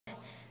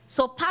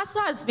So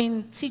Pastor has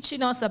been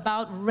teaching us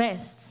about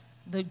rest.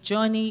 The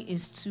journey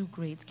is too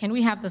great. Can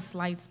we have the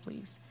slides,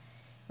 please?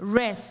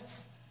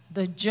 Rest.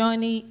 The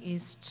journey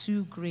is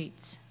too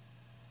great.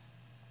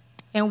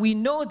 And we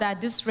know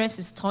that this rest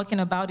is talking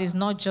about is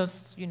not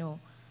just,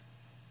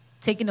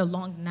 taking a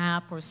long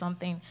nap or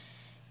something.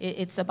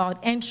 It's about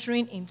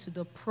entering into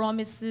the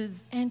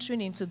promises,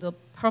 entering into the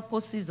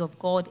purposes of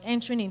God,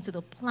 entering into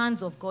the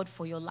plans of God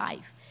for your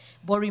life.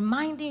 But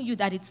reminding you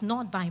that it's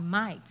not by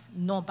might,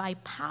 nor by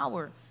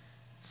power.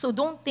 So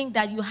don't think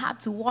that you have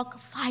to work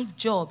 5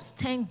 jobs,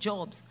 10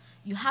 jobs.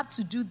 You have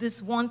to do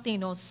this one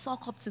thing or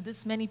suck up to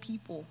this many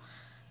people.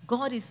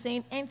 God is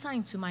saying, enter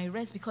into my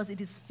rest because it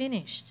is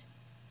finished.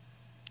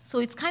 So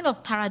it's kind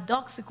of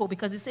paradoxical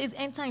because it says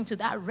enter into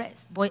that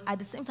rest. But at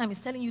the same time,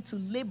 it's telling you to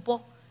labor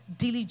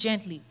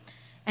diligently.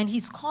 And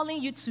he's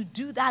calling you to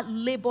do that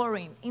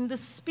laboring in the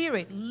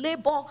Spirit.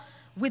 Labor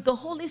with the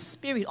Holy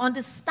Spirit,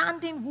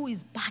 understanding who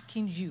is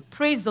backing you.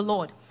 Praise the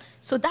Lord.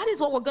 So that is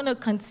what we're going to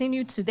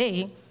continue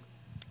today.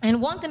 And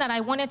one thing that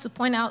I wanted to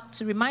point out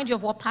to remind you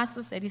of what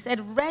Pastor said, he said,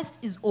 rest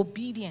is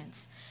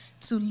obedience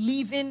to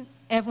living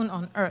heaven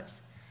on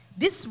earth.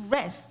 This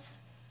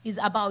rest is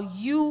about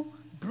you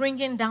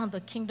bringing down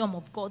the kingdom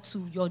of God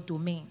to your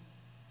domain.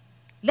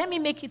 Let me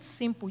make it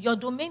simple. Your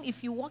domain,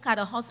 if you work at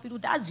a hospital,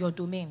 that's your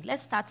domain.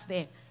 Let's start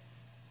there.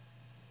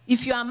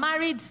 If you are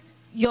married,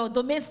 your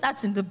domain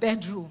starts in the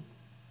bedroom.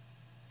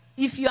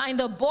 If you are in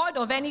the board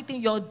of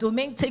anything, your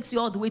domain takes you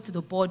all the way to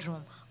the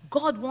boardroom.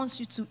 God wants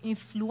you to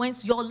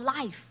influence your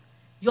life.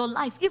 Your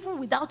life, even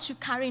without you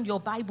carrying your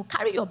Bible.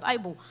 Carry your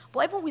Bible.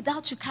 But even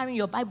without you carrying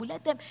your Bible,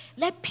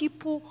 let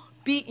people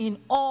be in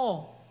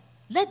awe.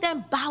 Let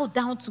them bow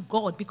down to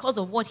God because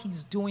of what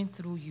he's doing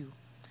through you,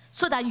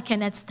 so that you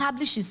can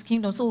establish his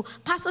kingdom. So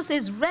Pastor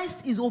says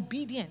rest is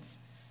obedience.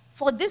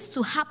 For this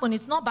to happen,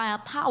 it's not by our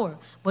power,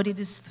 but it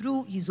is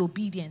through his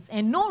obedience.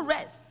 And no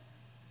rest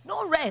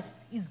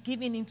is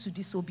giving into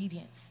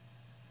disobedience.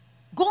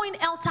 Going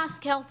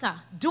helter-skelter,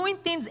 doing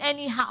things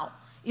anyhow,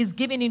 is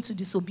giving into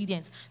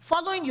disobedience.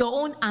 Following your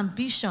own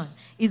ambition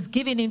is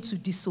giving into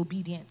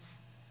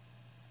disobedience.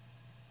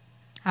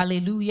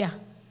 Hallelujah.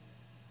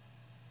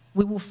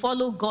 We will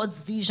follow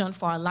God's vision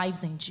for our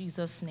lives in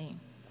Jesus' name.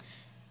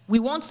 We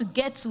want to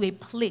get to a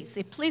place.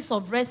 A place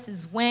of rest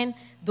is when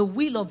the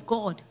will of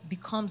God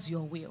becomes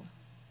your will.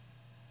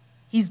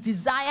 His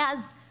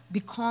desires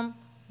become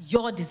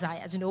your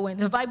desires. When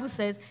the Bible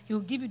says he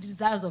will give you the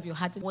desires of your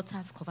heart,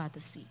 waters cover the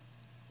sea.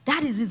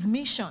 That is his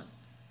mission.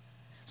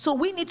 So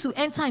we need to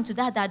enter into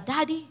that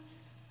Daddy,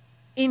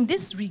 in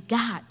this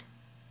regard,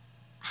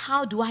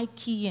 how do I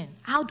key in?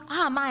 How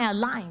am I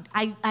aligned?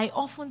 I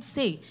often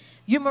say,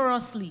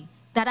 humorously,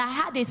 that I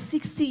had a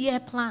 60-year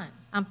plan.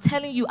 I'm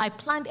telling you, I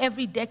planned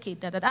every decade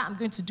that I'm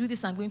going to do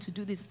this, I'm going to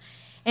do this.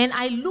 And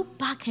I look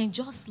back and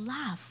just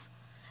laugh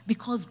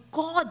because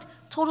God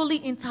totally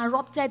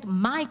interrupted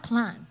my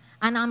plan.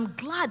 And I'm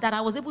glad that I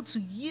was able to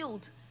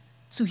yield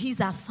to his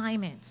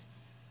assignment.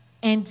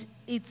 And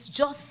it's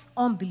just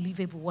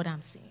unbelievable what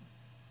I'm seeing.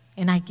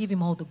 And I give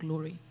him all the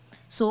glory.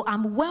 So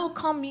I'm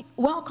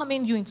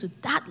welcoming you into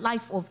that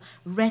life of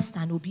rest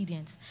and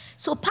obedience.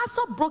 So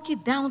Pastor broke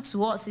it down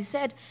to us. He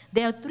said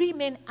there are 3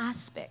 main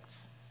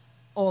aspects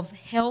of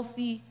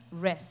healthy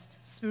rest: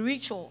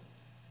 spiritual,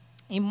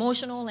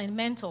 emotional, and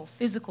mental,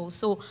 physical.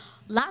 So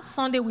last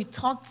Sunday we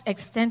talked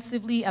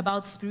extensively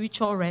about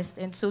spiritual rest.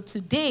 And so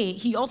today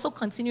he also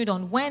continued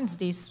on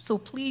Wednesdays. So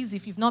please,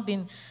 if you've not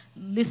been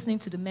listening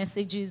to the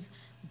messages,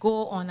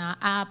 go on our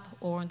app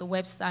or on the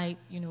website,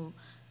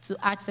 to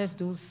access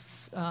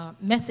those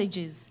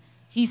messages.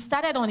 He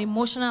started on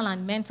emotional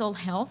and mental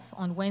health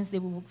on Wednesday.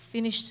 We will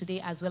finish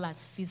today, as well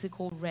as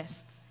physical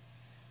rest.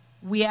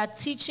 We are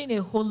teaching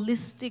a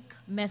holistic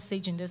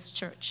message in this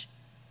church.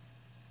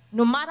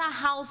 No matter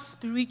how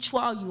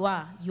spiritual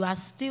you are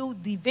still,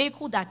 the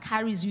vehicle that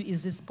carries you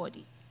is this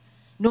body.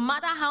 No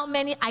matter how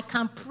many, I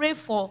can pray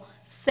for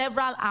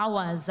several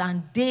hours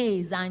and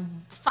days and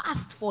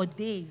fast for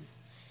days.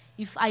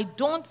 If I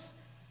don't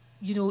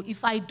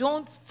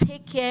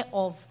take care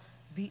of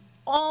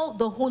all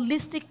the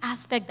holistic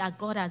aspect that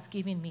God has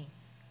given me,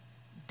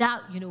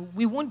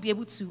 we won't be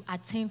able to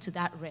attain to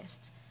that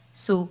rest.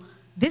 So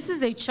this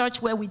is a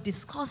church where we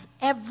discuss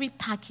every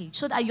package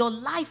so that your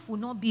life will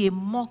not be a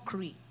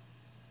mockery.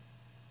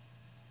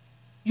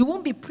 You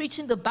won't be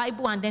preaching the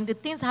Bible and then the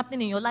things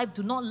happening in your life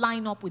do not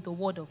line up with the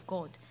word of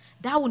God.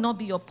 That will not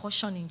be your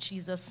portion in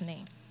Jesus'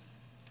 name.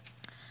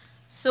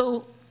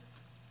 So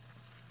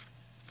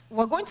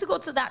we're going to go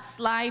to that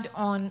slide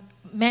on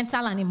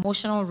mental and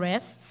emotional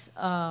rest.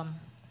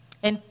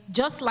 And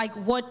just like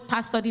what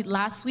Pastor did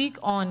last week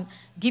on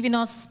giving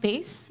us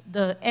space,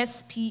 the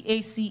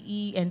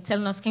SPACE, and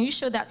telling us, can you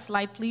show that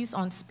slide, please,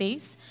 on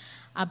space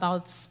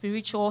about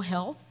spiritual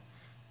health?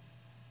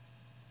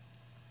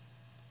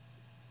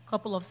 A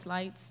couple of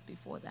slides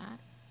before that.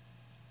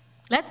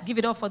 Let's give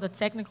it up for the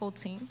technical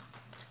team.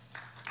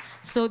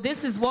 So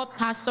this is what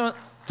Pastor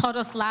taught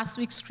us last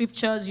week,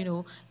 scriptures,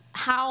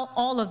 how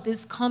all of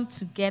this come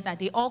together.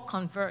 They all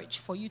converge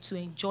for you to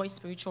enjoy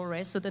spiritual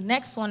rest. So the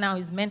next one now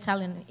is mental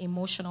and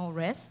emotional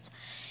rest.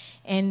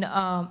 And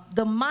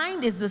the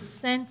mind is the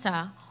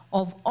center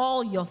of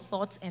all your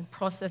thoughts and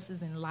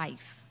processes in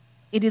life.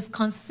 It is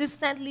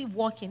consistently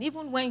working.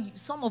 Even when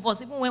some of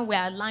us, even when we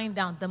are lying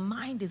down, the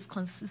mind is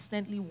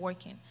consistently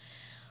working.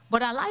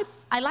 But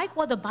I like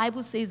what the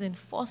Bible says in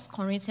 1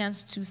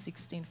 Corinthians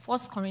 2:16. 1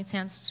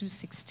 Corinthians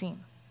 2:16.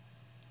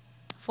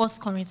 1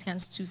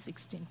 Corinthians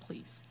 2:16,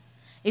 please.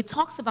 It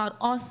talks about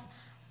us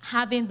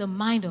having the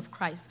mind of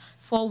Christ.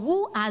 For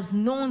who has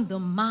known the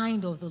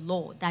mind of the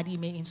Lord that he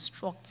may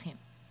instruct him?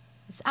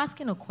 It's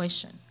asking a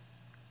question.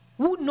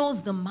 Who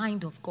knows the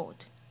mind of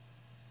God?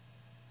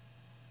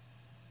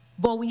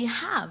 But we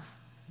have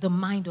the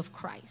mind of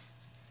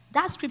Christ.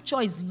 That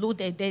scripture is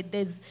loaded.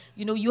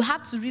 You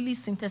have to really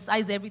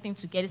synthesize everything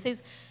together. It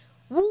says,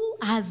 who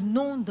has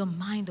known the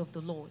mind of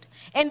the Lord?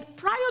 And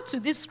prior to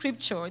this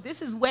scripture,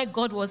 this is where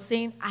God was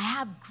saying, I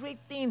have great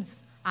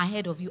things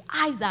ahead of you.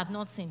 Eyes have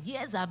not seen,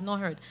 ears have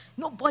not heard.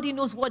 Nobody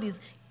knows what is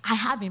I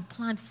have in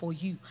plan for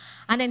you.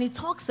 And then it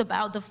talks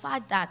about the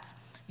fact that,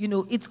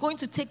 it's going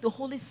to take the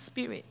Holy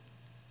Spirit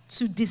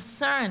to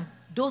discern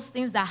those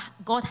things that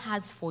God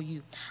has for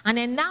you. And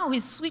then now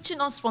he's switching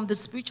us from the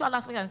spiritual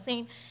aspect and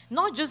saying,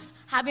 not just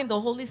having the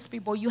Holy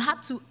Spirit, but you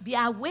have to be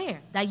aware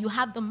that you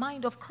have the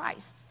mind of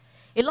Christ.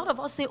 A lot of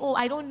us say, oh,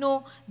 I don't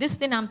know, this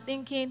thing I'm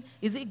thinking,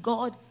 is it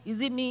God?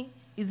 Is it me?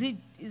 Is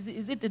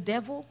it the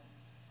devil?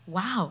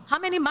 Wow. How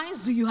many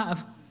minds do you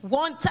have?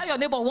 One. Tell your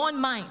neighbor, one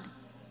mind.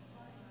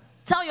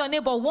 Tell your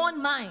neighbor,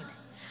 one mind.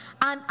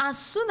 And as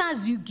soon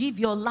as you give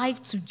your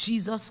life to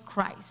Jesus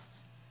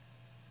Christ,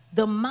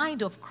 the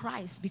mind of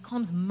Christ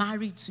becomes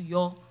married to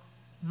your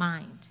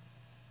mind.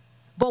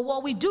 But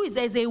what we do is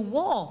there's a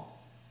war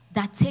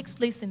that takes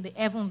place in the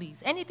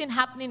heavenlies. Anything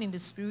happening in the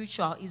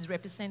spiritual is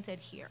represented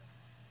here.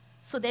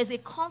 So there's a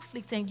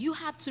conflict, and you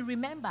have to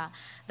remember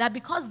that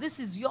because this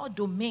is your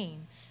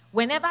domain,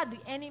 whenever the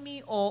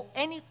enemy or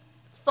any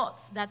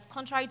thoughts that's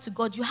contrary to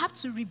God, you have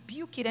to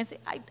rebuke it and say,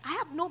 I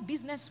have no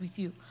business with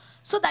you.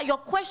 So that your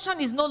question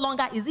is no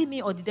longer, is it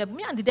me or the devil?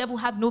 Me and the devil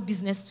have no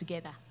business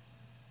together.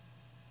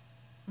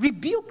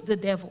 Rebuke the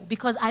devil,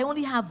 because I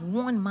only have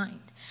one mind.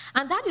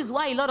 And that is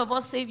why a lot of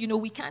us say, we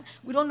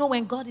don't know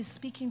when God is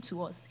speaking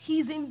to us.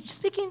 He's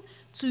speaking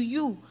to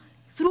you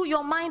through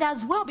your mind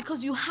as well,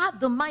 because you have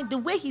the mind. The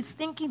way he's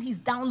thinking, he's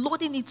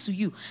downloading it to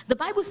you. The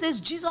Bible says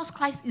Jesus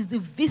Christ is the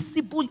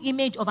visible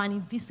image of an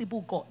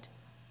invisible God.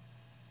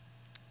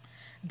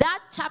 That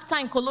chapter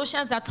in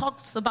Colossians that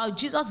talks about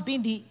Jesus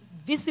being the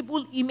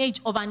visible image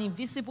of an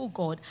invisible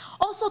God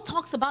also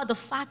talks about the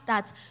fact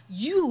that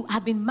you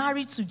have been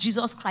married to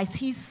Jesus Christ.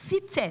 He's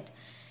seated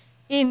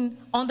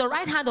on the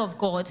right hand of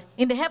God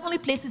in the heavenly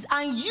places,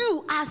 and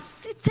you are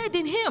seated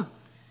in him.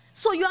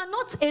 So you are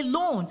not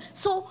alone.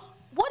 So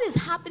what is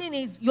happening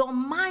is your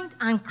mind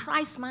and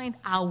Christ's mind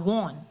are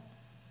one.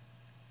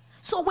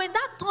 So when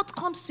that thought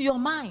comes to your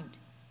mind,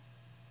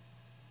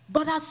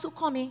 Brother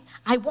Sukomi,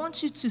 I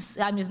want you to,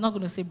 I'm not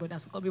going to say Brother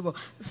Sukomi,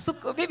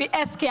 but maybe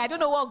SK, I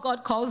don't know what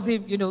God calls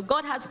him.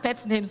 God has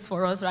pet names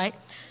for us, right?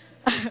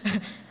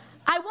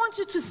 I want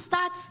you to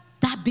start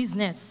that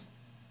business.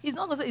 He's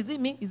not going to say, is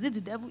it me? Is it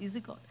the devil? Is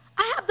it God?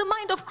 I have the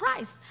mind of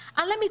Christ.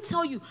 And let me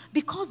tell you,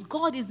 because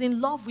God is in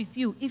love with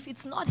you, if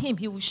it's not him,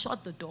 he will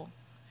shut the door.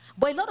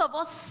 But a lot of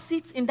us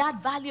sit in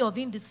that valley of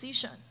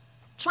indecision,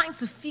 trying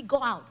to figure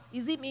out,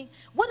 is it me?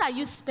 What are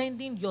you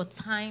spending your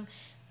time?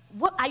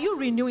 What are you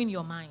renewing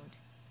your mind?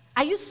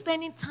 Are you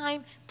spending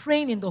time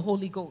praying in the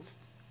Holy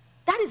Ghost?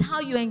 That is how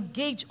you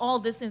engage all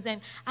these things.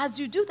 And as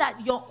you do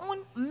that, your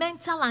own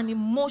mental and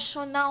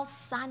emotional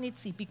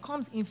sanity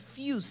becomes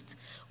infused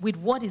with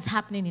what is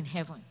happening in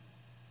heaven.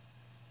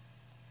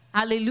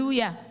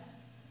 Hallelujah.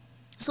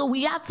 So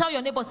tell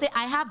your neighbor, say,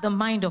 I have the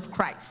mind of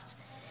Christ.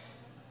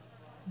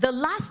 The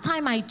last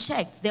time I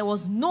checked, there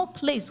was no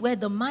place where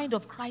the mind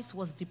of Christ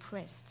was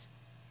depressed.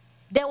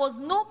 There was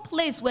no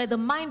place where the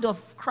mind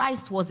of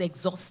Christ was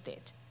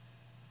exhausted.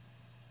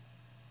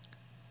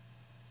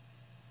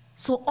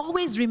 So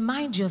always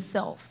remind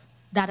yourself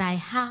that I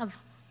have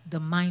the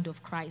mind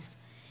of Christ.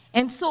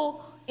 And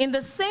so in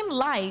the same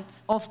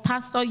light of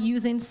Pastor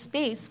using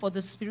space for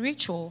the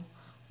spiritual,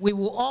 we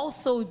will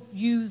also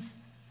use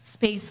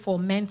space for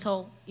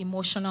mental,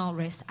 emotional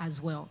rest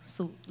as well.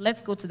 So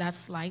let's go to that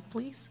slide,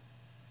 please.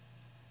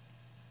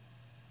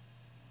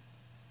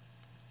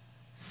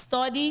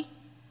 Study,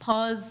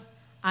 pause,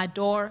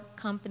 adore,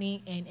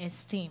 company, and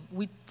esteem.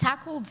 We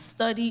tackled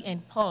study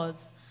and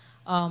pause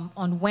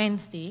on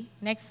Wednesday.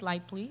 Next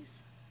slide,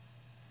 please.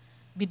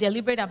 Be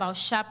deliberate about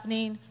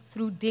sharpening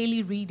through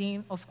daily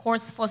reading. Of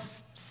course, for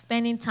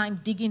spending time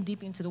digging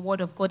deep into the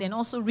Word of God, and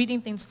also reading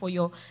things for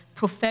your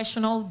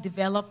professional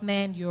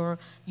development, your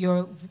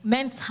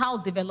mental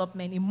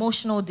development,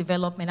 emotional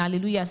development.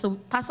 Hallelujah. So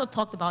Pastor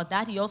talked about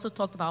that. He also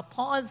talked about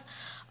pause,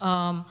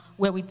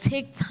 where we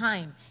take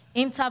time,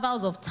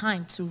 intervals of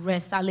time to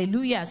rest.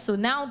 Hallelujah. So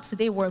now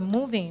today we're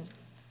moving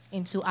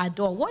into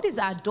adore. What is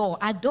adore?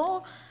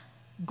 Adore,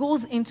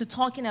 goes into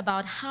talking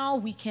about how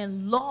we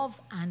can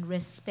love and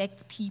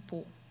respect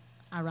people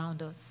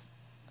around us.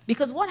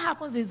 Because what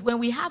happens is when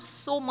we have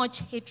so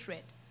much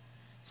hatred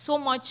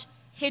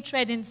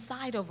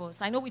inside of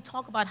us. I know we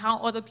talk about how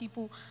other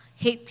people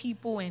hate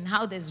people and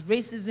how there's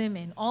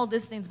racism and all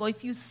these things, but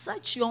if you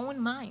search your own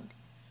mind,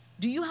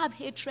 do you have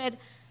hatred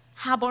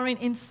harboring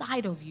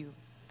inside of you?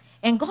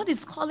 And God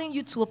is calling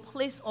you to a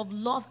place of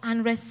love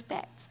and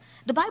respect.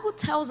 The Bible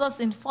tells us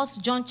in 1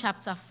 John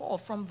chapter 4,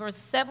 from verse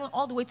 7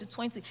 all the way to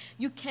 20,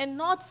 you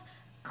cannot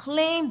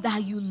claim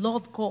that you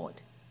love God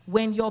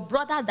when your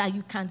brother that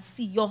you can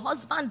see, your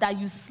husband that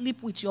you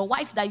sleep with, your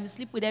wife that you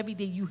sleep with every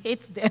day, you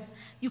hate them.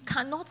 You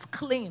cannot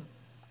claim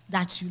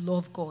that you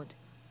love God.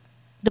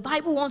 The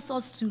Bible wants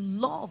us to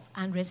love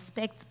and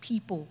respect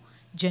people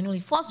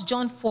genuinely. 1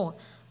 John 4,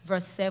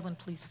 verse 7,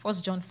 please. 1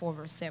 John 4,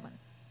 verse 7.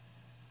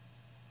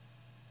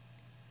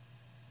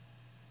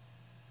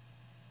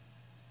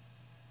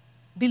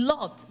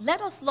 Beloved,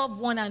 let us love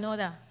one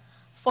another,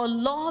 for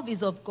love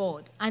is of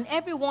God, and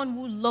everyone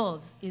who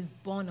loves is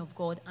born of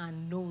God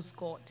and knows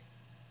God.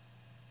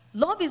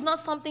 Love is not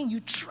something you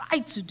try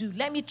to do.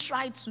 Let me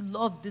try to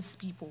love these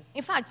people.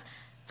 In fact,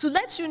 to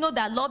let you know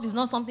that love is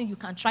not something you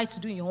can try to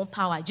do in your own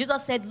power,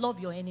 Jesus said, love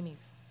your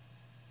enemies.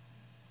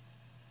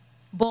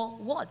 But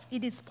what?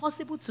 It is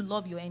possible to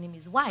love your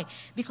enemies. Why?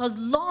 Because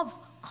love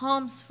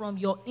comes from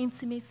your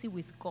intimacy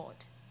with God.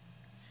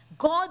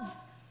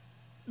 God's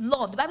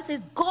love, the Bible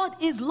says God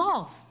is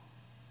love.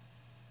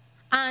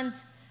 And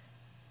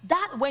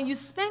that when you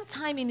spend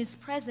time in his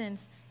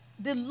presence,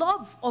 the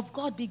love of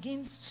God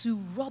begins to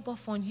rub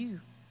off on you.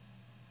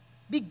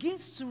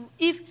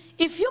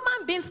 If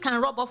human beings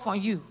can rub off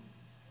on you,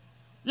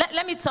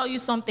 let me tell you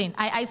something.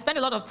 I spend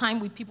a lot of time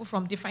with people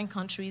from different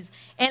countries,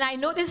 and I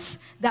notice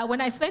that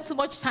when I spend too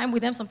much time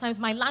with them, sometimes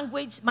my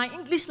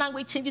English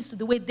language changes to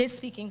the way they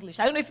speak English.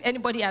 I don't know if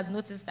anybody has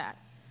noticed that.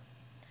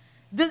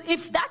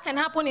 If that can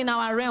happen in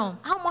our realm,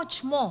 how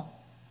much more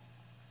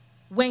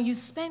when you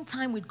spend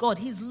time with God?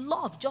 His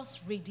love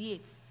just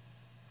radiates.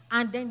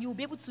 And then you'll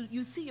be able to,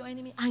 you see your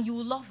enemy and you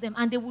will love them,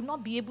 and they will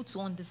not be able to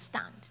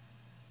understand.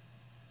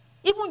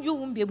 Even you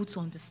won't be able to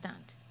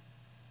understand.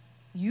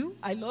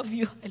 I love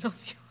you.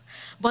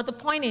 But the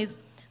point is,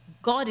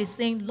 God is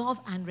saying love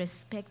and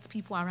respect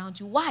people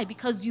around you. Why?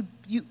 Because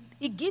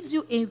it gives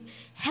you a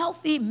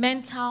healthy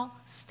mental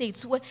state.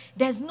 So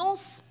there's no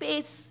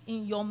space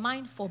in your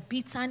mind for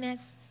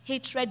bitterness,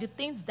 hatred, the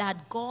things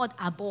that God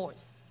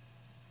abhors.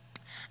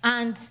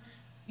 And,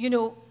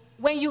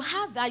 when you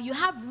have that, you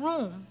have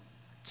room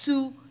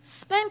to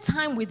spend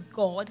time with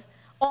God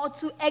or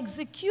to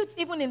execute,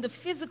 even in the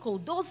physical,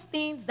 those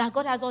things that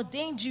God has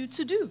ordained you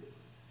to do.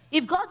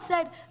 If God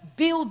said,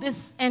 build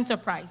this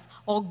enterprise,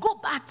 or go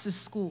back to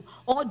school,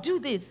 or do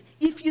this,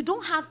 if you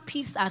don't have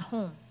peace at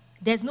home,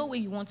 there's no way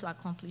you want to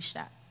accomplish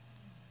that.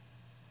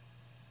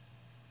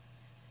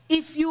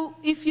 If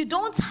you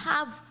don't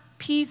have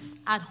peace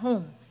at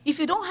home, if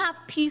you don't have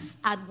peace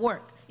at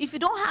work, if you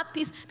don't have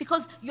peace,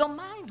 because your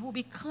mind will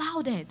be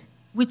clouded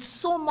with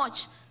so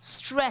much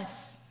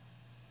stress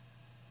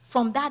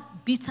from that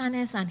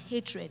bitterness and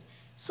hatred.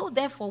 So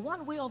therefore,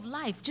 one way of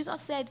life, Jesus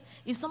said,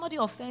 if somebody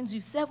offends you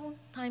 7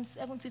 times,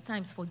 70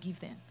 times, forgive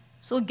them.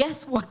 So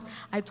guess what?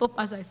 I told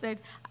Pastor, I said,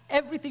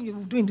 everything you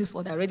will do in this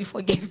world, I already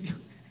forgave you.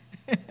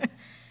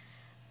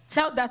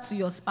 Tell that to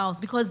your spouse,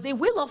 because they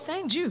will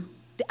offend you.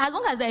 As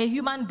long as they're a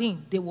human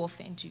being, they will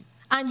offend you.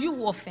 And you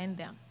will offend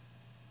them.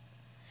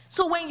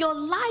 So when your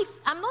life,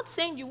 I'm not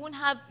saying you won't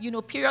have,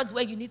 periods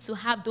where you need to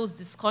have those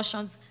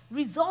discussions.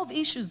 Resolve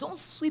issues. Don't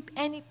sweep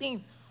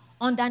anything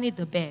underneath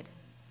the bed.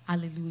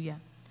 Hallelujah.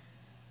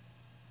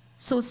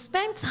 So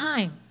spend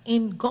time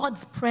in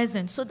God's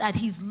presence so that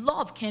his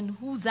love can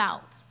ooze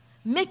out.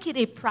 Make it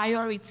a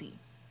priority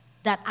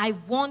that I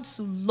want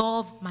to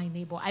love my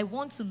neighbor. I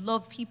want to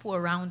love people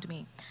around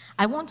me.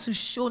 I want to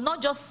show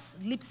not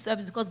just lip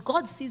service, because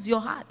God sees your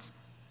heart.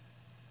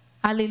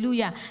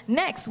 Hallelujah.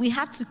 Next, we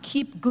have to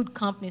keep good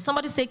company.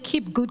 Somebody say,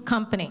 keep good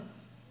company.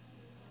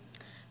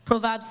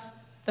 Proverbs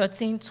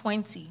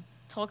 13:20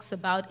 talks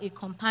about a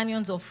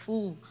companions of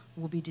fool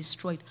will be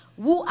destroyed.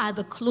 Who are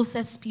the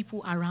closest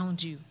people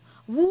around you?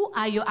 Who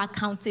are your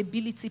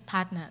accountability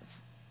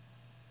partners?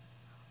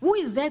 Who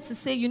is there to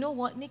say, you know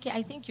what, Nikki,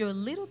 I think you're a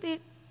little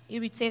bit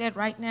irritated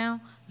right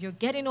now. You're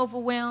getting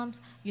overwhelmed.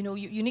 You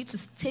need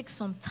to take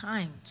some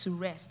time to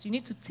rest. You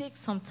need to take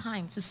some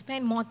time to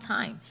spend more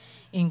time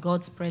in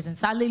God's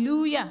presence.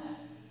 Hallelujah.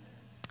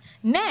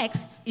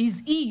 Next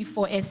is E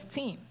for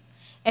esteem.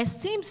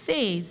 Esteem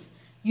says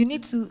you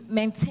need to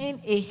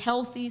maintain a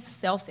healthy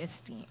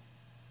self-esteem.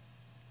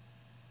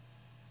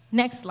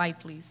 Next slide,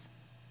 please.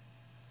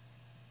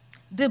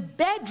 The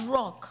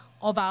bedrock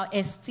of our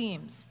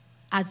esteems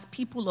as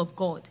people of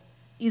God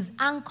is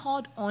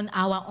anchored on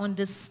our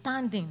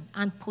understanding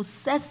and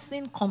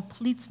possessing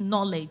complete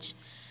knowledge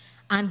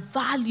and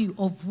value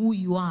of who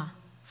you are.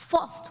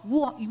 First,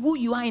 who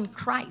you are in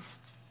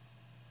Christ.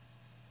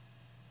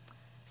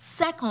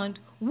 Second,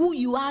 who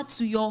you are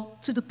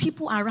to the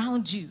people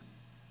around you.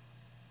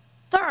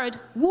 Third,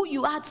 who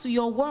you are to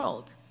your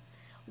world.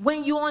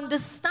 When you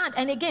understand,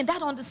 and again,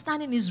 that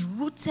understanding is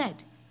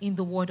rooted in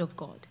the Word of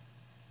God.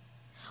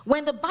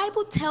 When the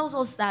Bible tells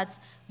us that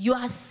you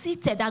are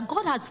seated, that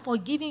God has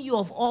forgiven you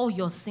of all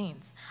your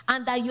sins,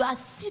 and that you are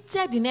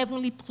seated in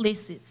heavenly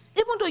places,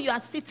 even though you are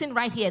sitting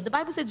right here, the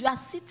Bible says you are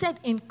seated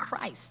in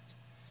Christ.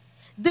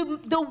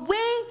 The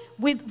way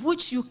with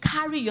which you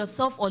carry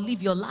yourself or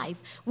live your life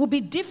will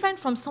be different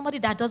from somebody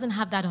that doesn't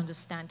have that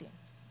understanding.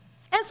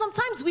 And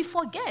sometimes we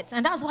forget,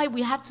 and that's why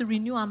we have to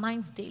renew our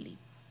minds daily.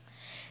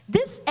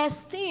 This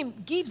esteem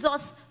gives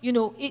us,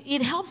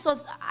 it helps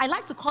us. I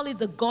like to call it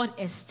the God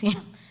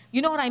esteem.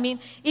 You know what I mean?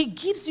 It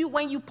gives you,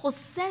 when you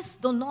possess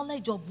the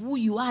knowledge of who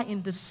you are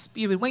in the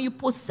Spirit, when you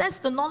possess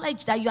the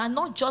knowledge that you are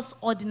not just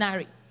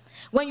ordinary,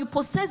 when you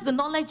possess the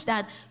knowledge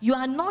that you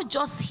are not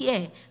just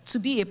here to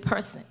be a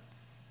person,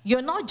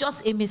 you're not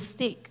just a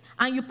mistake,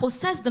 and you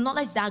possess the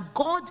knowledge that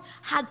God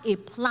had a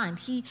plan.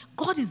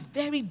 God is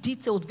very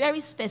detailed,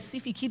 very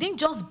specific. He didn't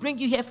just bring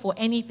you here for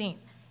anything.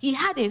 He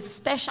had a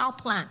special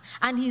plan,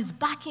 and he's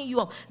backing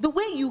you up. The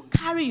way you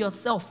carry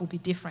yourself will be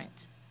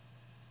different.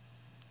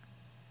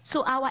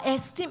 So our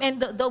esteem,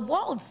 and the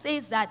world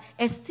says that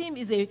esteem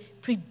is a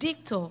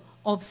predictor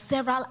of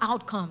several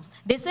outcomes.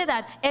 They say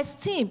that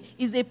esteem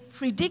is a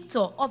predictor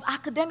of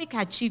academic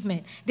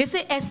achievement. They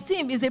say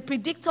esteem is a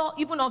predictor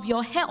even of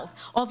your health,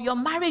 of your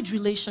marriage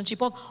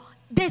relationship.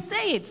 They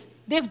say it.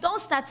 They've done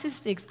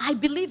statistics. I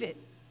believe it.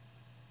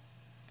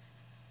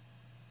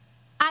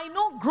 I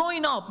know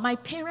growing up, my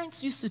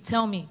parents used to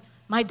tell me,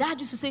 my dad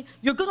used to say,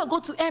 you're going to go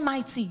to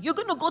MIT. You're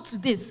going to go to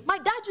this. My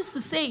dad used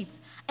to say it.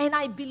 And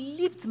I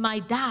believed my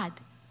dad.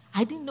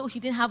 I didn't know he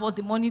didn't have all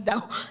the money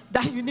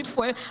that you need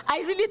for it.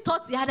 I really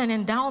thought he had an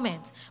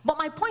endowment. But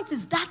my point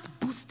is that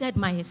boosted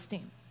my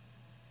esteem.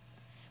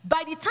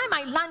 By the time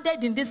I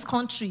landed in this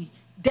country,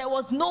 there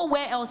was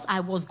nowhere else I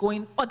was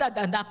going other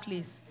than that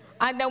place.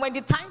 And then when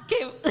the time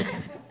came...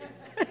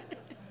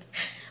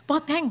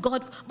 But thank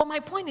God. But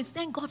my point is,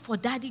 thank God for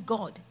Daddy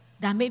God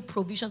that made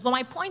provisions. But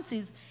my point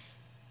is,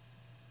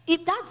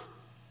 if that's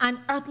an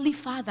earthly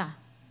father,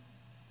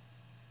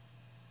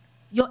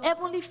 your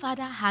heavenly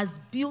Father has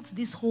built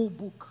this whole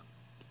book.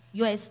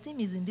 Your esteem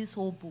is in this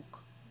whole book.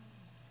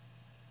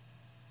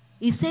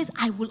 He says,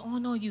 I will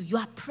honor you. You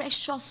are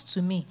precious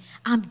to me.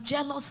 I'm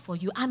jealous for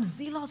you. I'm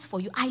zealous for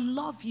you. I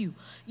love you.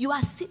 You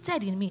are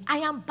seated in me. I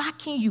am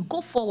backing you.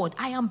 Go forward.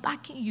 I am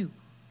backing you.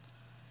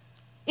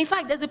 In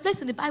fact, there's a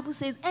place in the Bible that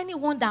says,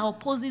 anyone that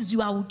opposes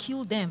you, I will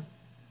kill them.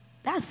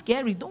 That's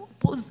scary. Don't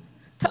oppose.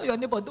 Tell your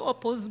neighbor, don't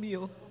oppose me.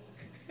 Oh.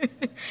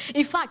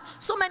 In fact,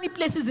 so many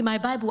places in my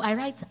Bible, I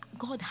write,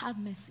 God have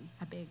mercy,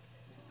 I beg.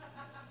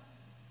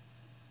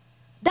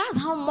 That's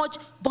how much,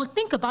 but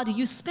think about it.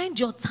 You spend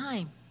your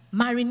time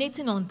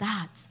marinating on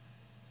that.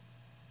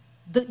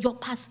 Your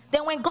past.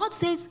 Then when God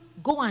says,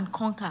 go and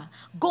conquer,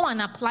 go and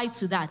apply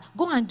to that,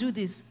 go and do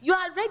this, you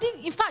are ready.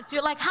 In fact,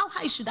 you're like, how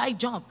high should I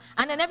jump?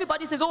 And then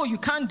everybody says, oh, you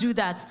can't do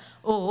that.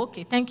 Oh,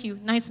 okay, thank you.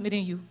 Nice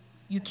meeting you.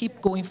 You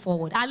keep going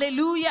forward.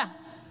 Hallelujah.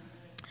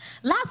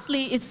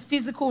 Lastly, it's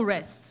physical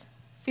rest.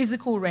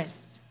 Physical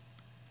rest.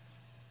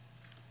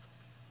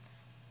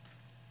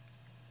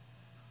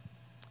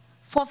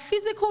 For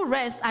physical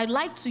rest, I'd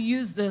like to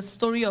use the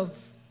story of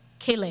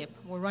Caleb.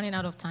 We're running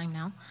out of time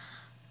now.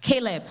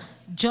 Caleb,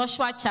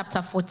 Joshua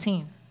chapter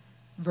 14,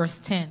 verse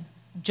 10.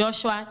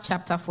 Joshua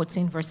chapter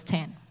 14, verse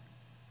 10.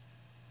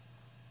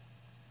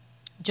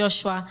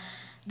 Joshua,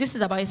 this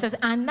is about, it says,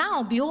 and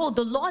now, behold,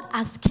 the Lord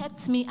has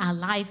kept me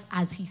alive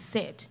as he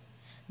said.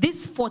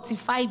 These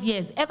 45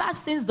 years, ever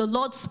since the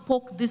Lord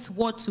spoke this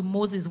word to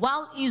Moses,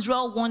 while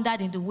Israel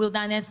wandered in the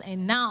wilderness,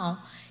 and now,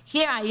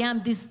 here I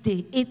am this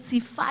day,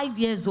 85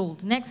 years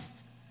old.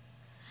 Next.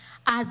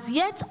 As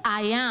yet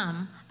I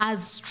am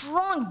as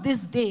strong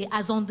this day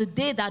as on the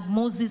day that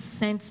Moses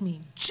sent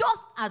me.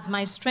 Just as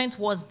my strength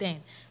was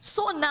then,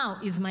 so now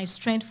is my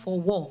strength for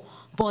war,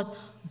 but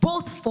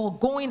both for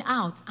going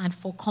out and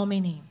for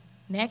coming in.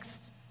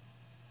 Next.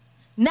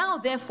 Now,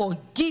 therefore,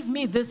 give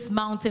me this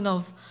mountain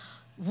of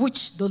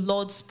which the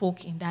Lord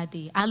spoke in that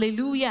day.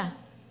 Hallelujah.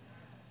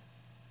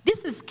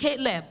 This is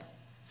Caleb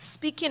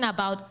speaking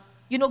about,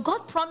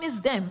 God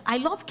promised them. I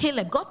love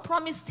Caleb. God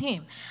promised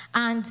him.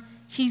 And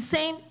he's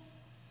saying,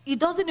 it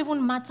doesn't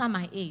even matter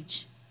my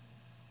age.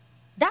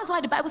 That's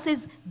why the Bible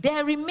says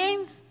there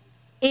remains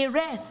a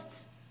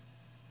rest.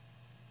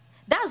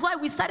 That's why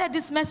we started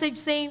this message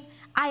saying,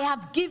 I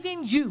have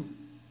given you.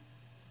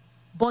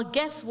 But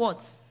guess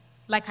what?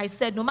 Like I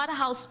said, no matter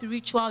how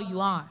spiritual you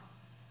are,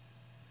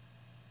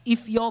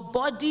 if your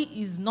body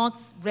is not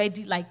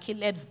ready like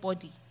Caleb's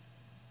body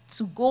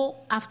to go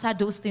after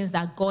those things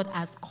that God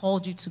has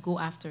called you to go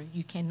after,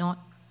 you cannot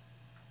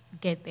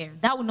get there.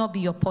 That will not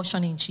be your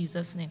portion in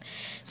Jesus' name.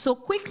 So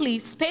quickly,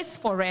 space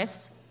for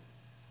rest.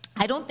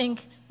 I don't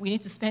think we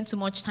need to spend too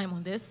much time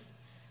on this.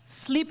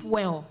 Sleep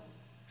well.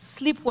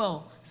 Sleep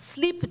well.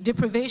 Sleep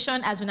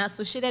deprivation has been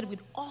associated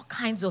with all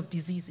kinds of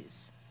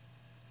diseases.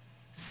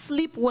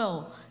 Sleep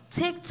well.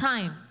 Take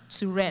time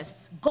to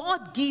rest.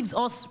 God gives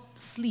us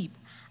sleep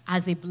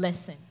as a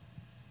blessing.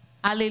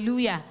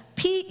 Hallelujah.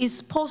 P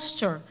is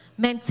posture.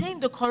 Maintain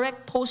the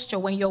correct posture.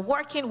 When you're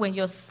working, when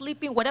you're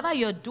sleeping, whatever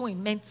you're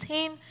doing,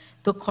 maintain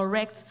the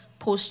correct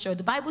posture.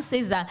 The Bible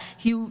says that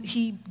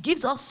he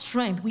gives us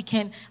strength. We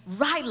can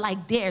ride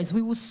like dares.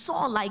 We will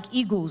soar like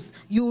eagles.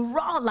 You will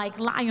roar like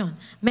lion.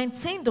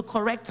 Maintain the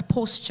correct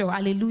posture.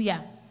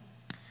 Hallelujah.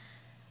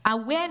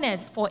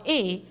 Awareness for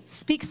A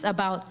speaks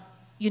about,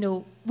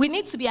 we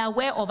need to be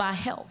aware of our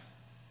health.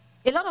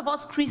 A lot of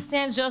us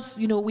Christians just,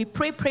 we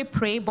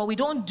pray, but we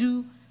don't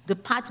do the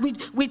parts.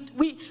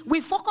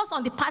 We focus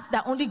on the parts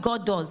that only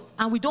God does,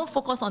 and we don't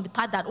focus on the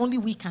part that only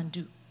we can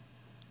do.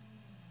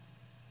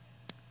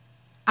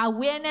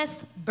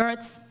 Awareness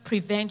births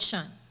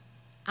prevention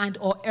and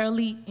or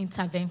early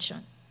intervention.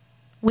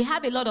 We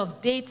have a lot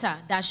of data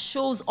that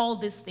shows all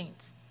these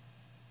things.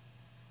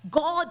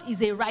 God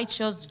is a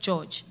righteous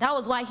judge. That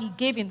was why he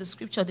gave in the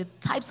scripture the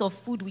types of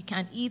food we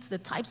can eat, the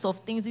types of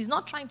things. He's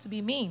not trying to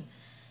be mean.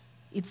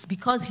 It's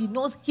because he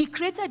knows, he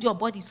created your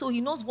body, so he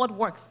knows what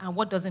works and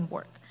what doesn't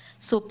work.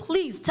 So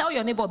please tell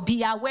your neighbor,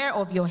 be aware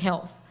of your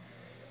health.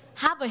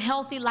 Have a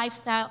healthy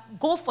lifestyle.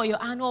 Go for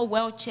your annual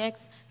well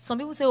checks. Some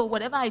people say,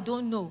 whatever I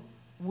don't know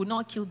will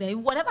not kill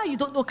them. Whatever you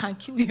don't know can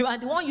kill you.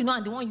 And the one you know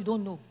and the one you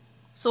don't know.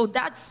 So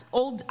that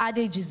old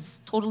adage is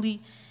totally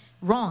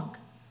wrong.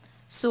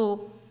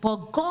 So,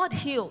 but God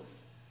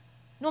heals.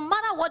 No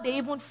matter what they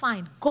even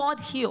find, God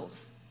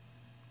heals.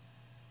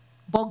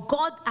 But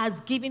God has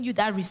given you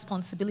that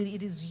responsibility.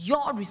 It is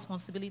your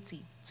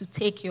responsibility to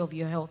take care of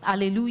your health.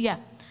 Hallelujah.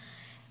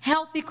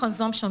 Healthy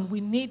consumption,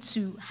 we need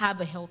to have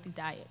a healthy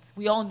diet.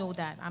 We all know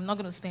that. I'm not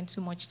going to spend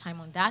too much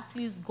time on that.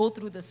 Please go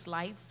through the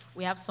slides.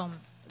 We have some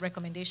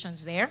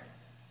recommendations there.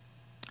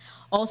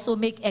 Also,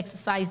 make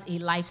exercise a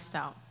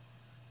lifestyle.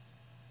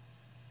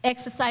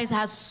 Exercise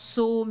has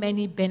so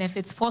many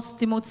benefits. 1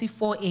 Timothy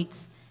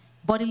 4:8.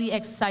 Bodily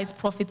exercise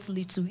profits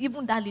little.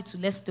 Even that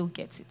little, let's still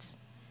get it.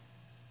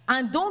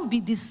 And don't be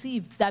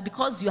deceived that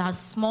because you are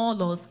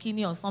small or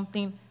skinny or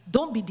something,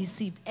 don't be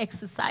deceived.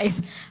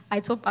 Exercise. I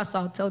told Pastor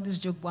I'll tell this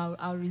joke, but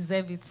I'll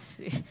reserve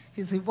it.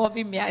 He's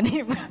involving me and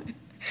him.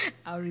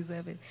 I'll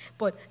reserve it.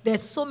 But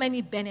there's so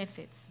many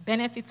benefits.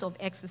 Benefits of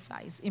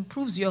exercise.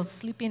 Improves your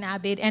sleeping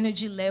habit,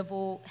 energy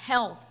level,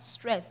 health,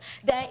 stress.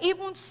 There are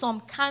even some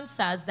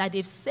cancers that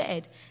they've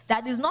said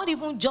that is not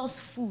even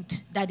just food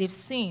that they've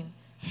seen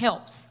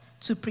helps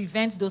to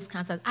prevent those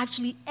cancers.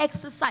 Actually,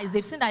 exercise.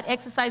 They've seen that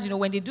exercise,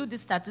 when they do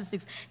these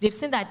statistics, they've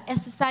seen that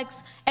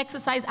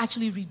exercise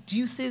actually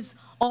reduces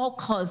all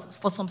cause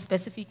for some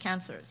specific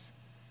cancers.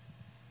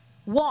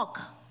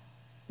 Walk,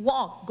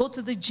 go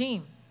to the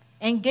gym.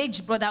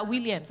 Engage Brother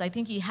Williams. I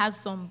think he has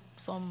some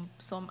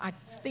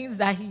things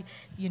that he,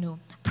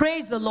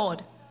 praise the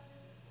Lord.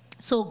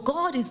 So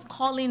God is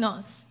calling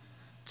us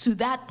to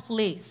that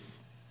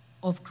place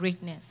of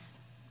greatness.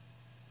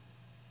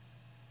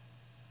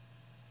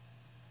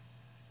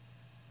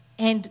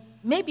 And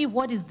maybe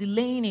what is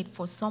delaying it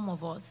for some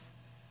of us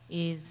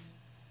is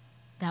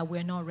that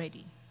we're not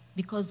ready.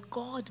 Because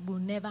God will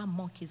never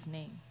mock his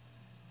name.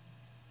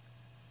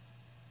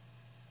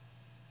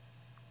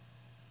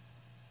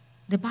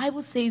 The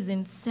Bible says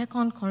in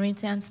 2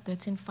 Corinthians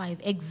 13:5,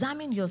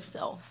 examine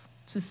yourself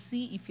to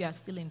see if you are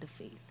still in the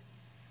faith.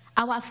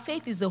 Our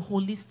faith is a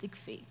holistic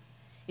faith.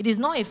 It is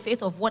not a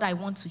faith of what I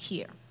want to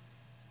hear.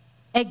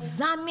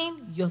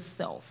 Examine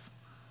yourself.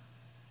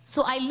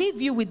 So I leave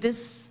you with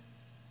this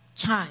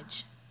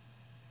charge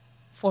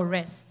for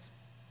rest.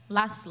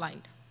 Last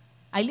slide.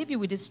 I leave you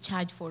with this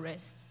charge for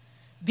rest.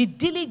 Be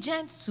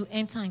diligent to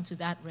enter into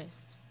that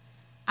rest.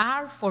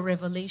 R for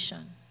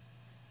revelation.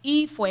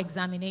 E for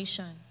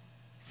examination.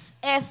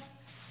 S,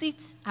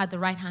 sit at the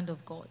right hand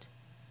of God.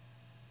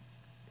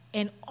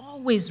 And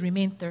always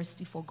remain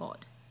thirsty for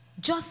God.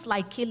 Just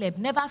like Caleb,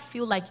 never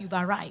feel like you've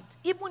arrived,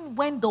 even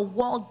when the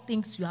world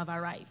thinks you have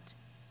arrived.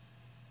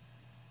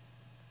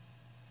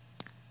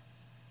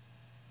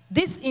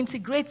 This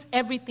integrates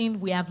everything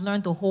we have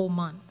learned the whole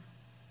month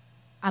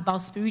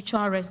about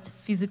spiritual rest,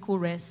 physical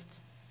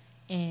rest,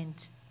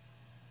 and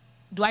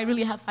do I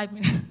really have 5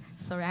 minutes?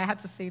 Sorry, I had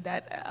to say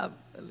that a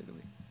little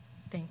bit.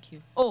 Thank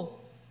you. Oh,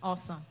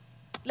 awesome.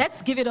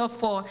 Let's give it up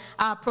for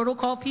our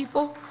protocol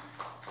people.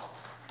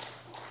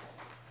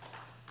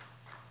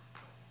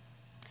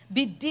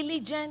 Be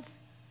diligent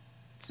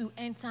to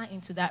enter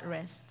into that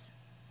rest.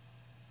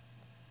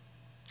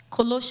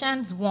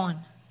 Colossians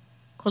 1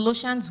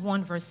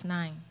 verse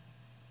 9.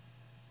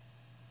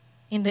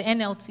 In the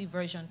NLT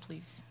version,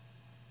 please.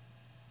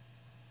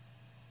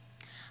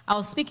 I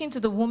was speaking to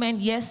the woman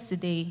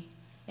yesterday,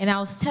 and I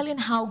was telling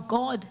how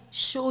God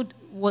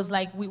was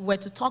like we were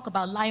to talk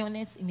about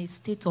lioness in a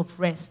state of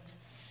rest.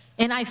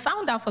 And I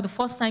found out for the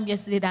first time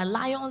yesterday that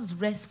lions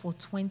rest for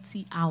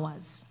 20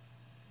 hours.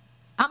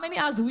 How many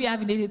hours do we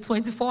have in a day?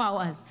 24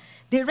 hours.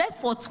 They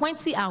rest for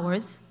 20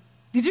 hours.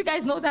 Did you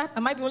guys know that?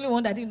 Am I the only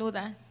one that didn't know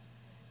that?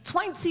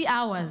 20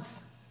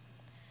 hours.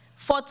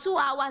 For 2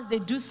 hours, they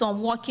do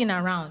some walking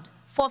around.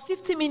 For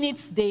 50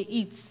 minutes, they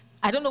eat.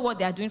 I don't know what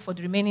they are doing for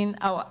the remaining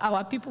hour.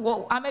 Our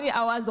people, how many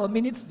hours or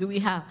minutes do we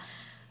have?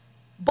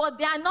 But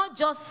they are not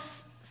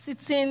just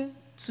sitting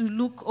to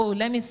look, oh,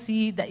 let me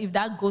see that if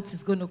that goat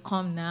is going to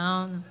come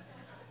now.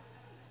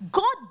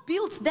 God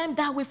built them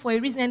that way for a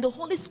reason, and the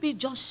Holy Spirit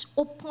just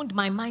opened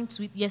my mind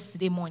to it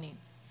yesterday morning.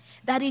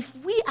 That if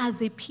we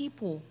as a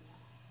people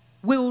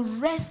will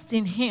rest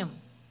in Him,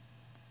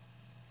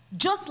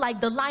 just like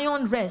the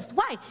lion rests.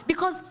 Why?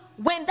 Because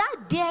when that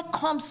deer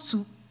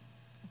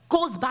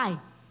goes by,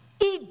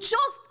 it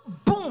just,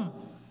 boom,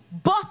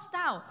 bursts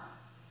out.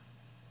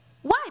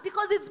 Why?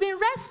 Because it's been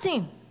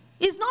resting.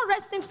 It's not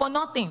resting for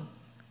nothing.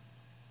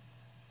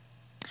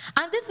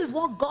 And this is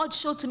what God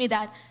showed to me,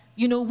 that,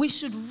 you know, we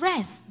should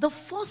rest. The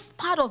first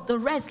part of the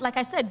rest, like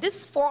I said, the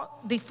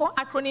four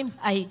acronyms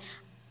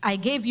I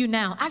gave you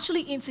now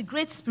actually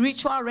integrate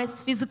spiritual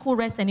rest, physical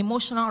rest, and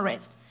emotional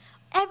rest.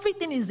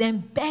 Everything is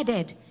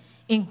embedded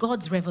in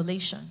God's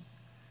revelation.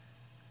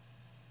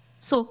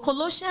 So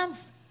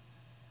Colossians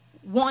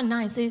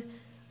 1:9 says,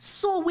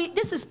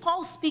 this is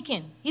Paul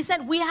speaking. He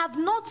said, we have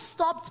not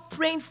stopped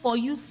praying for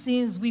you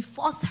since we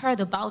first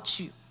heard about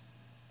you.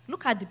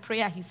 Look at the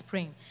prayer he's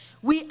praying.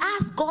 We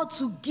ask God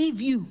to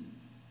give you,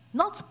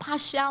 not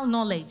partial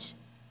knowledge,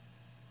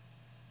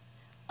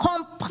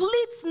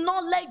 complete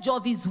knowledge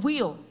of His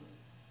will,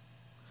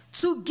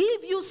 to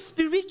give you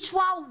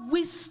spiritual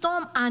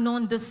wisdom and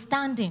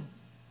understanding.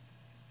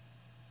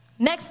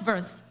 Next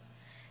verse.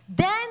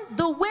 Then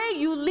the way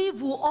you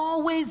live will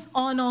always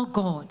honor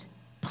God,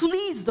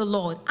 please the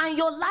Lord, and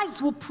your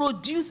lives will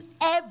produce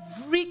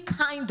every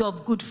kind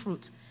of good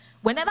fruit.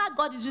 Whenever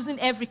God is using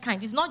every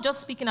kind, He's not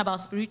just speaking about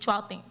spiritual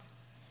things.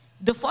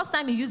 The first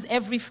time He used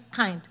every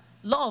kind,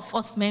 law of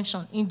first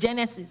mention in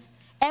Genesis,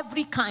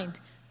 every kind.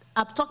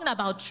 I'm talking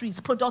about trees,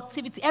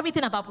 productivity,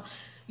 everything about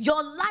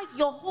your life,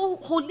 your whole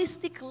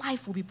holistic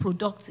life will be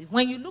productive.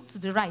 When you look to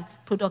the right,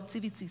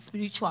 productivity,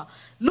 spiritual.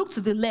 Look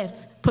to the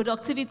left,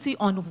 productivity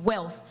on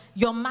wealth,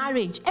 your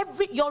marriage,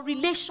 your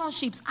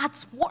relationships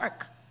at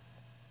work.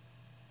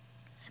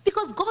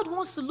 Because God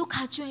wants to look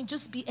at you and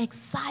just be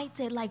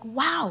excited, like,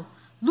 wow,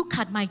 look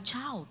at my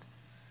child.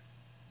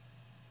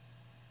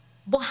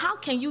 But how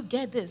can you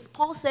get this?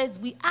 Paul says,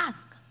 we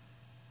ask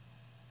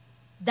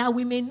that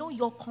we may know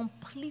your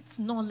complete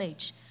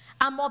knowledge.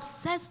 I'm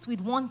obsessed with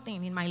one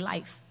thing in my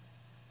life.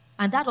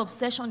 And that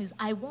obsession is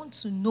I want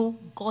to know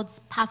God's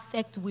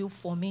perfect will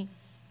for me.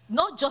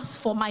 Not just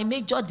for my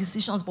major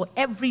decisions, but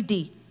every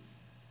day.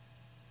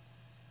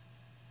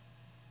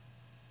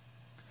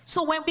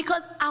 So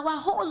because our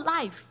whole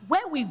life,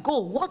 where we go,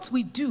 what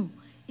we do,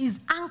 is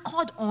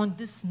anchored on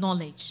this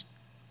knowledge.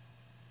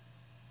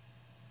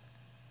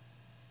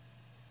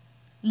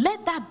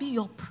 Let that be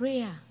your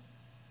prayer.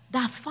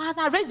 That,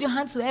 Father, raise your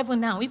hand to heaven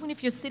now, even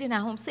if you're sitting at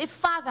home. Say,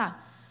 Father,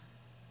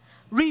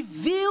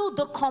 reveal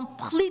the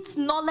complete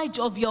knowledge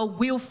of your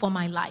will for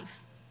my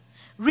life.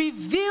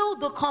 Reveal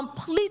the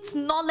complete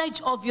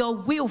knowledge of your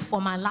will for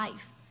my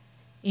life.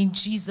 In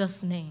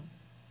Jesus' name.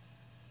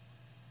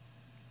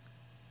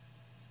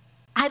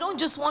 I don't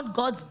just want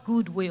God's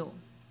good will.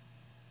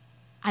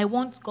 I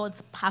want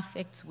God's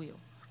perfect will.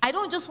 I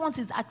don't just want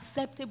His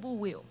acceptable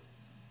will.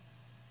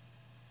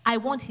 I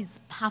want His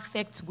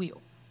perfect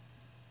will.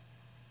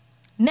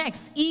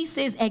 Next, He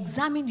says,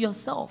 examine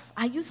yourself.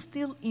 Are you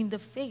still in the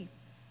faith?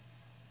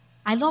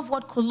 I love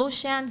what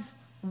Colossians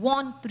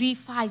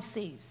 1:3-5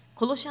 says.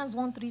 Colossians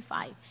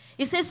 1:3-5.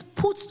 It says,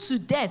 put to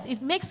death.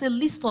 It makes a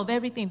list of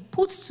everything.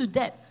 Put to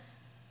death.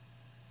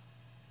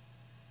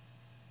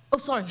 Oh,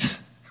 sorry.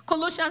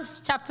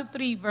 Colossians chapter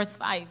 3, verse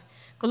 5.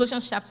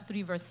 Colossians chapter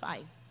 3, verse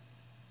 5.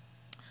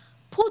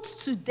 Put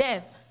to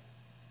death.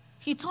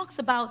 He talks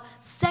about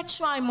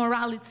sexual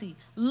immorality,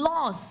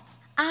 lust,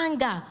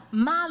 anger,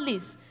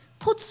 malice.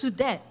 Put to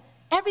death.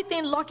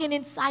 Everything lurking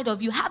inside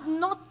of you. Have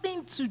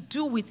nothing to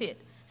do with it.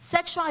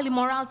 Sexual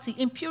immorality,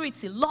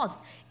 impurity,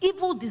 lust,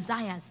 evil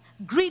desires,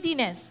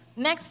 greediness.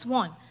 Next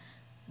one.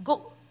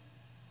 Go.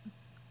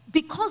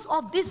 Because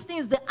of these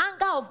things, the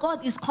anger of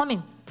God is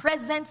coming.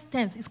 Present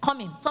tense is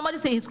coming. Somebody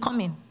say it's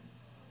coming.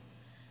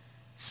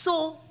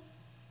 So,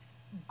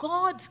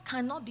 God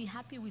cannot be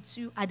happy with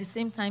you at the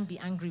same time be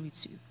angry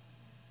with you.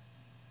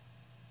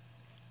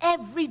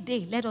 Every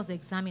day, let us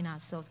examine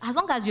ourselves. As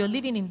long as you're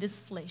living in this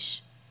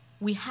flesh,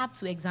 we have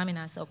to examine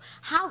ourselves.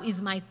 How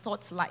is my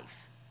thoughts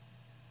life?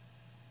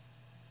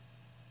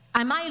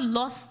 Am I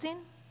lusting?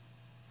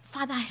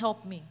 Father,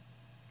 help me.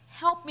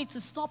 Help me to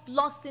stop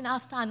lusting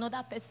after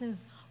another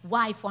person's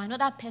wife or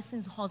another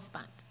person's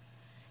husband.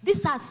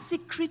 These are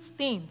secret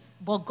things,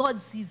 but God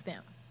sees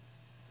them.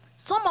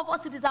 Some of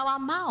us, it is our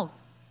mouth.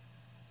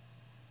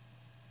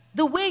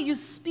 The way you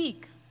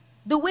speak,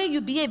 the way you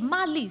behave,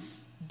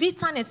 malice,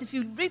 bitterness. If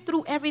you read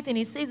through everything,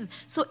 it says,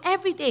 so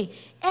every day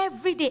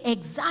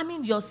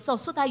examine yourself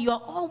so that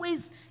you're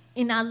always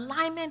in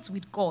alignment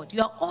with God.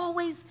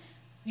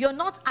 You're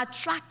not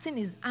attracting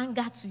His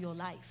anger to your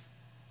life.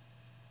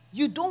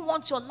 You don't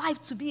want your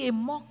life to be a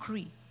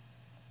mockery.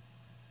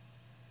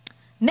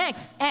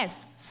 Next,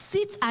 S,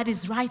 sit at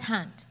His right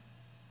hand.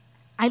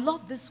 I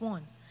love this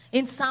one.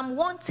 In Psalm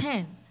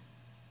 110,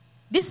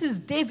 this is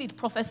David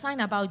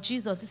prophesying about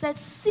Jesus. He says,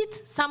 sit,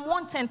 Psalm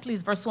 110,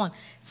 please, verse 1.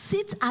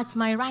 Sit at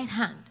my right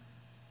hand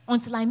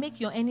until I make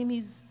your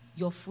enemies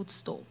your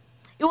footstool.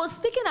 It was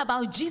speaking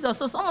about Jesus.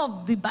 So some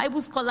of the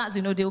Bible scholars,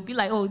 they will be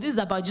like, oh, this is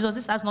about Jesus.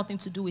 This has nothing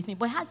to do with me.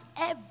 But it has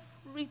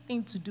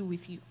everything to do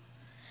with you.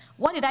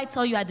 What did I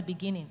tell you at the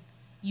beginning?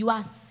 You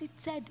are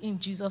seated in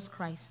Jesus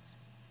Christ.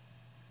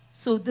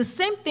 So the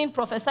same thing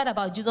prophesied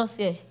about Jesus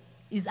here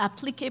is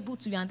applicable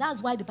to you. And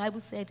that's why the Bible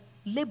said,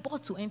 labor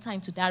to enter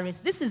into that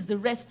rest. This is the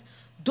rest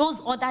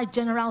those other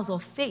generals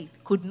of faith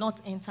could not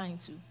enter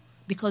into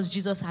because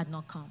Jesus had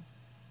not come.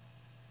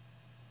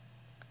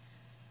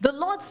 The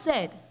Lord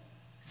said,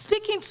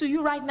 speaking to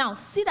you right now,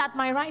 sit at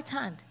my right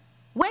hand.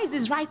 Where is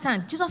his right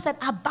hand? Jesus said,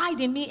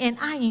 abide in me and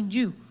I in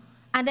you.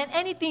 And then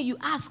anything you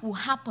ask will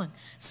happen.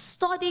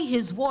 Study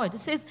his word. It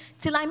says,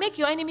 till I make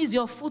your enemies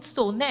your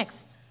footstool.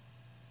 Next.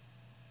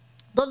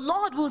 The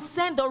Lord will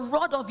send the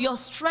rod of your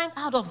strength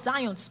out of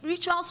Zion.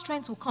 Spiritual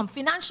strength will come.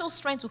 Financial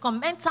strength will come.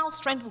 Mental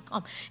strength will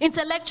come.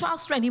 Intellectual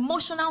strength.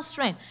 Emotional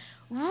strength.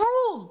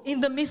 Rule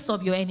in the midst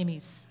of your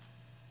enemies.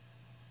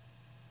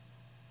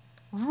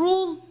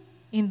 Rule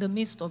in the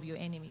midst of your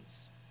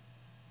enemies.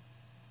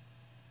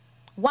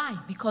 Why?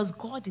 Because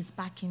God is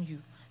backing you.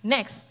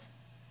 Next.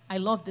 I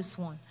love this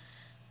one.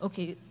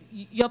 Okay.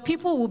 Your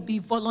people will be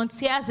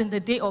volunteers in the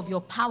day of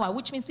your power,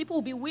 which means people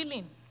will be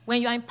willing. When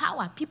you are in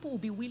power, people will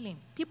be willing.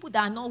 People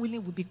that are not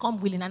willing will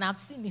become willing. And I've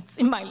seen it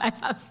in my life.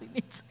 I've seen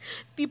it.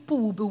 People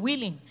will be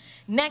willing.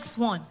 Next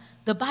one.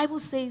 The Bible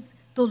says,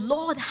 the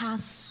Lord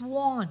has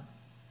sworn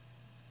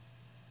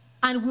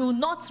and will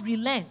not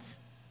relent.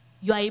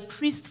 You are a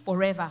priest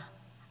forever,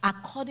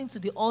 according to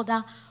the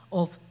order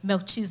of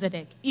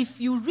Melchizedek. If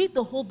you read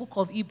the whole book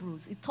of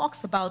Hebrews, it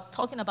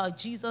talking about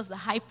Jesus, the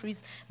high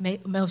priest,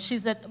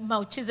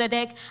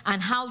 Melchizedek,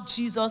 and how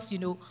Jesus,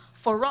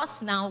 for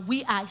us now,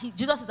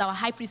 Jesus is our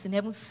high priest in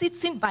heaven,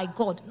 sitting by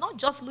God, not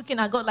just looking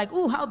at God like,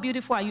 oh, how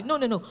beautiful are you?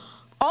 No.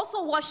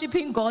 Also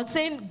worshiping God,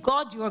 saying,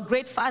 God, you're a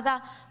great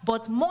Father,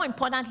 but more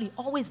importantly,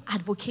 always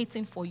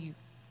advocating for you.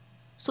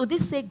 So they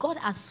say God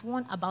has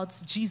sworn about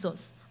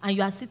Jesus, and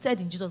you are seated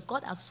in Jesus.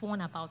 God has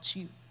sworn about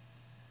you.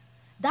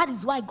 That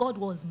is why God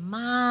was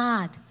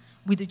mad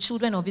with the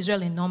children of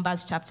Israel in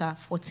Numbers chapter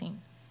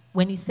 14,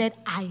 when he said,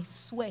 I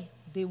swear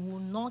they will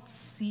not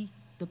see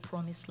the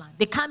promised land.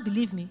 They can't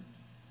believe me.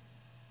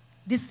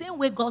 The same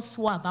way God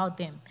swore about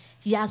them,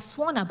 he has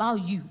sworn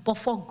about you, but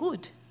for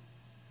good.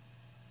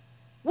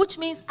 Which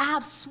means I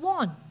have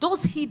sworn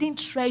those hidden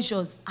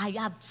treasures, I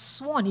have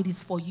sworn it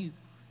is for you.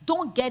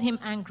 Don't get him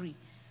angry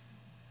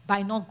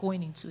by not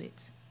going into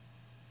it.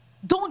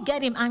 Don't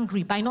get him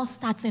angry by not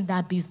starting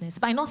that business,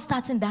 by not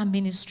starting that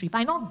ministry,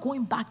 by not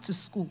going back to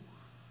school.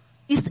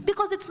 It's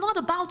because it's not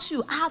about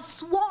you. I have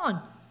sworn.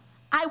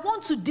 I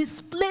want to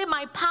display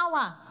my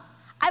power.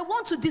 I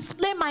want to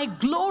display my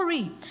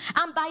glory.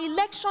 And by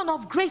election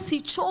of grace,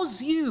 he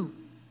chose you.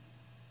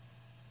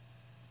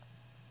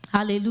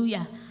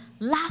 Hallelujah.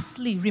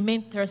 Lastly,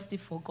 remain thirsty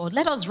for God.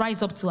 Let us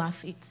rise up to our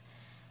feet.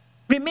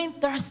 Remain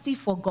thirsty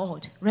for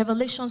God.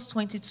 Revelations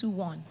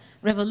 22:1.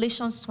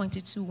 Revelations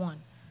 22:1.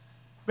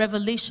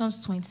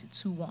 Revelations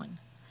 22:1.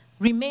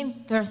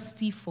 Remain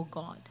thirsty for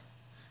God.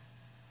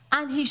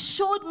 And he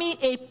showed me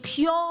a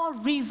pure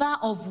river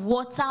of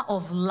water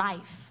of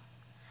life,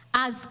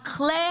 as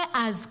clear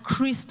as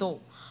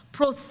crystal,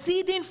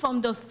 proceeding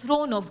from the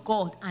throne of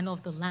God and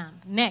of the Lamb.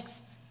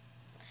 Next.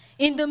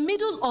 In the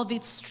middle of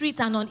its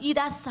street and on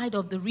either side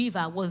of the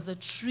river was the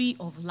tree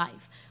of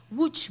life,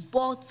 which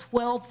bore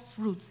 12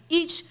 fruits,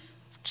 each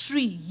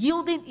tree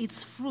yielding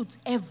its fruit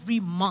every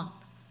month.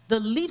 The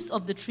leaves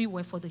of the tree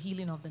were for the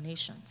healing of the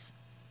nations.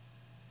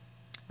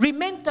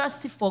 Remain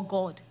thirsty for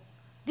God.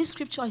 This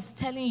scripture is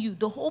telling you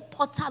the whole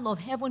portal of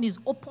heaven is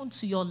open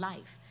to your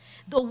life.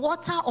 The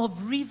water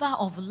of river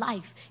of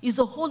life is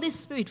the Holy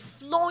Spirit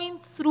flowing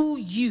through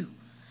you.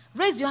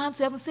 Raise your hand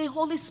to heaven. Say,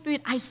 Holy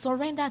Spirit, I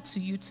surrender to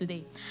you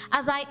today.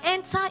 As I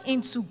enter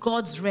into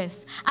God's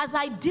rest, as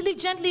I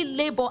diligently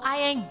labor,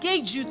 I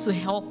engage you to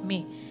help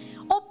me.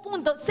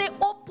 Open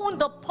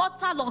the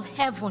portal of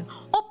heaven.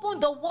 Open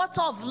the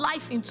water of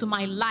life into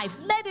my life.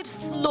 Let it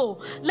flow.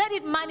 Let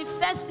it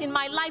manifest in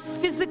my life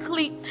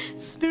physically,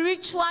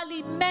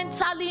 spiritually,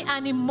 mentally,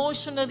 and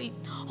emotionally.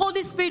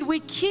 Holy Spirit,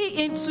 we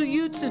key into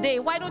you today.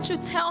 Why don't you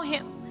tell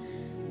him?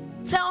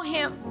 Tell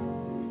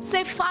him.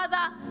 Say,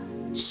 Father,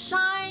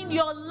 shine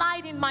your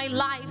light in my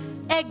life.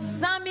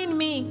 Examine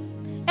me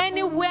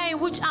anywhere in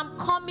which I'm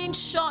coming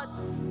short.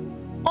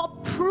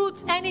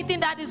 Uproot anything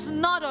that is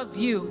not of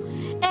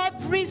you.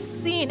 Every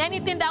sin,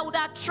 anything that would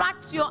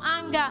attract your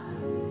anger.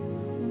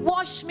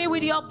 Wash me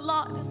with your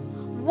blood.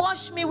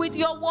 Wash me with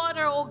your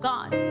water, oh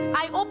God.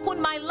 I open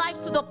my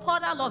life to the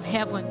portal of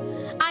heaven.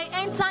 I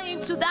enter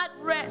into that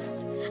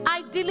rest.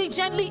 I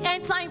diligently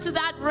enter into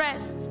that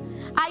rest.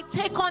 I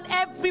take on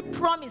every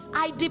promise.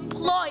 I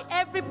deploy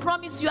every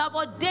promise you have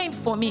ordained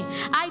for me.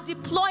 I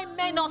deploy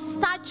men of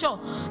stature.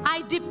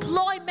 I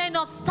deploy men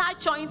of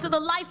stature into the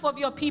life of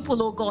your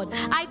people, oh God.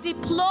 I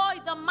deploy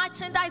the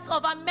merchandise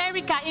of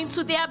America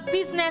into their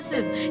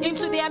businesses,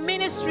 into their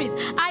ministries.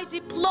 I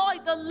deploy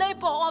the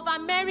labor of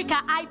America.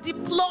 I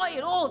deploy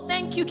it. Oh,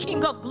 thank you,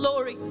 King of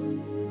Glory.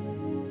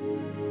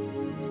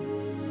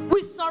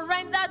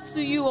 surrender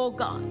to you, oh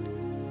God.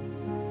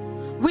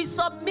 We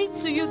submit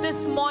to you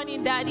this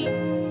morning, Daddy.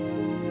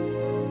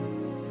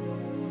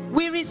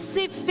 We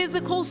receive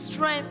physical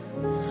strength.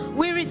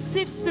 We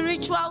receive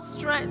spiritual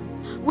strength.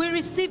 We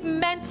receive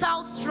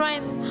mental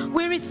strength.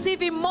 We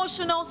receive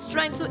emotional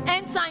strength to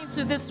enter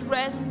into this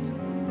rest.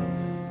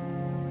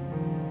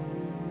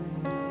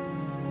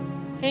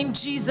 In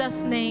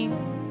Jesus'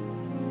 name.